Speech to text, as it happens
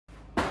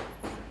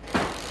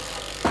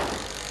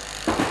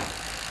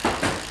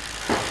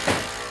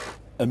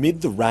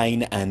Amid the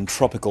rain and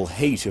tropical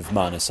heat of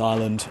Manus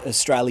Island,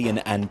 Australian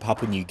and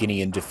Papua New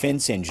Guinean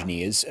defence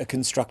engineers are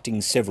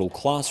constructing several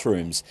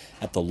classrooms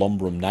at the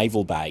Lombrum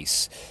Naval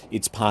Base.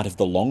 It's part of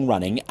the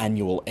long-running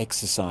annual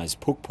exercise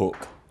Puk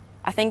Puk.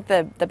 I think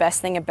the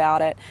best thing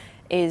about it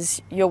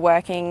is you're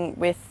working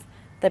with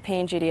the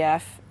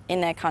PNGDF in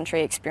their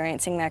country,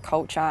 experiencing their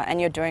culture, and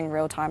you're doing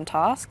real-time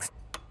tasks.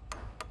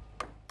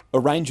 A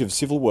range of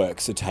civil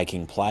works are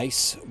taking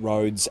place,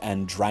 roads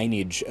and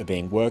drainage are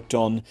being worked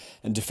on,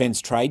 and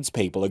defence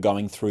tradespeople are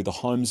going through the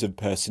homes of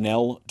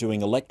personnel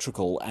doing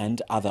electrical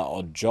and other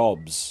odd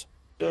jobs.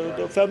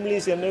 The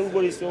families and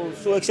everybody is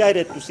so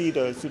excited to see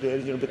the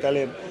regional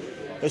battalion,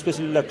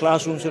 especially the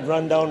classrooms have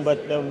run down,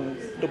 but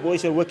the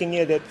boys are working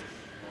here that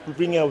will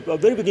bring a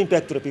very big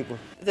impact to the people.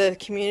 The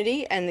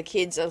community and the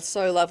kids are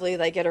so lovely,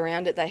 they get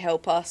around it, they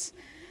help us.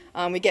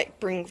 We get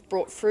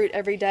brought fruit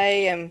every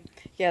day, and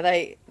yeah,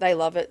 they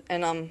love it,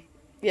 and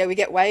yeah, we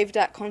get waved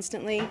at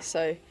constantly,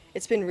 so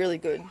it's been really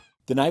good.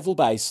 The naval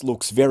base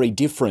looks very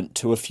different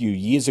to a few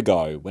years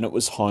ago when it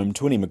was home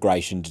to an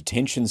immigration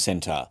detention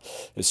centre.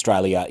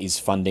 Australia is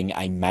funding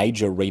a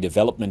major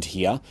redevelopment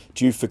here,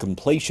 due for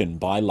completion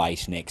by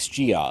late next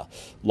year.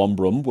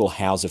 Lombrum will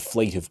house a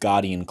fleet of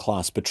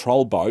Guardian-class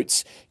patrol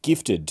boats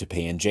gifted to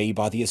PNG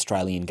by the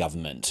Australian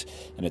government.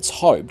 And it's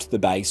hoped the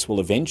base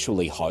will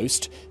eventually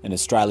host an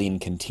Australian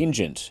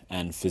contingent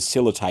and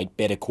facilitate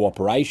better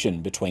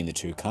cooperation between the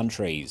two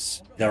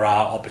countries. There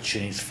are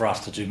opportunities for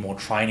us to do more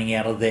training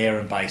out of there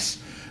and base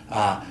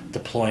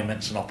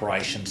deployments and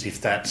operations if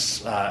that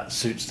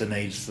suits the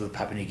needs of the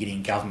Papua New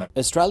Guinean government.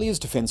 Australia's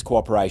Defence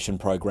Cooperation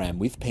Program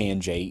with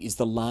PNG is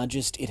the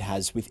largest it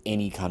has with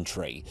any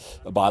country.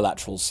 A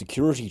bilateral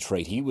security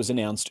treaty was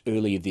announced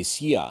earlier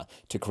this year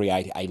to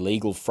create a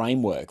legal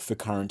framework for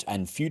current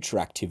and future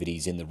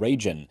activities in the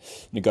region.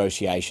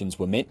 Negotiations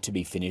were meant to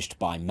be finished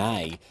by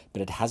May,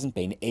 but it hasn't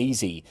been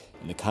easy,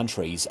 and the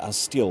countries are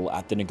still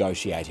at the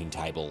negotiating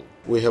table.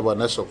 We have a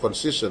national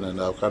constitution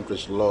and our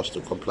country's laws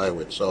to comply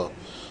with, so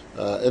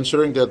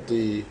ensuring that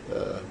the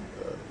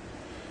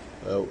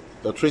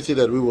treaty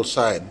that we will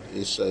sign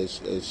is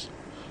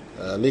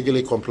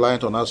legally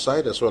compliant on our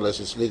side as well as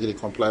is legally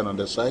compliant on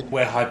their side.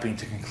 We're hoping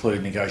to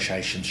conclude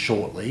negotiations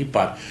shortly,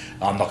 but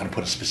I'm not going to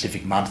put a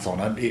specific month on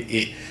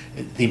it.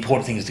 The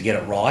important thing is to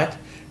get it right,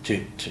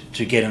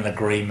 to get an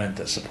agreement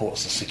that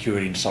supports the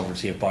security and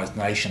sovereignty of both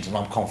nations, and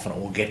I'm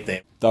confident we'll get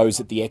there.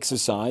 Those at the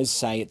exercise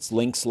say it's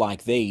links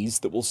like these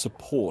that will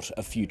support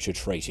a future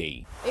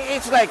treaty.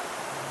 It's like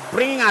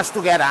bringing us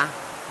together,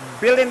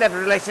 building that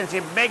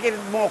relationship, making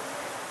it more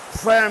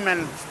firm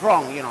and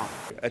strong, you know.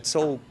 It's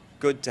all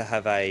good to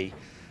have an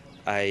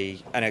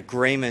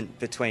agreement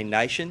between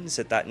nations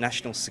at that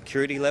national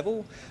security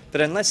level,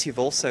 but unless you've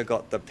also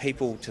got the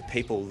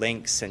people-to-people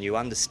links and you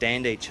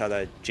understand each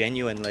other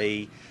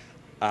genuinely,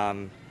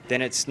 then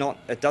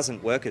it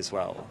doesn't work as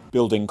well.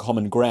 Building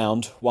common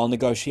ground while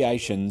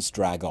negotiations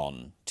drag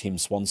on. Tim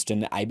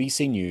Swanston,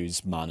 ABC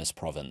News, Manus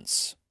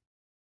Province.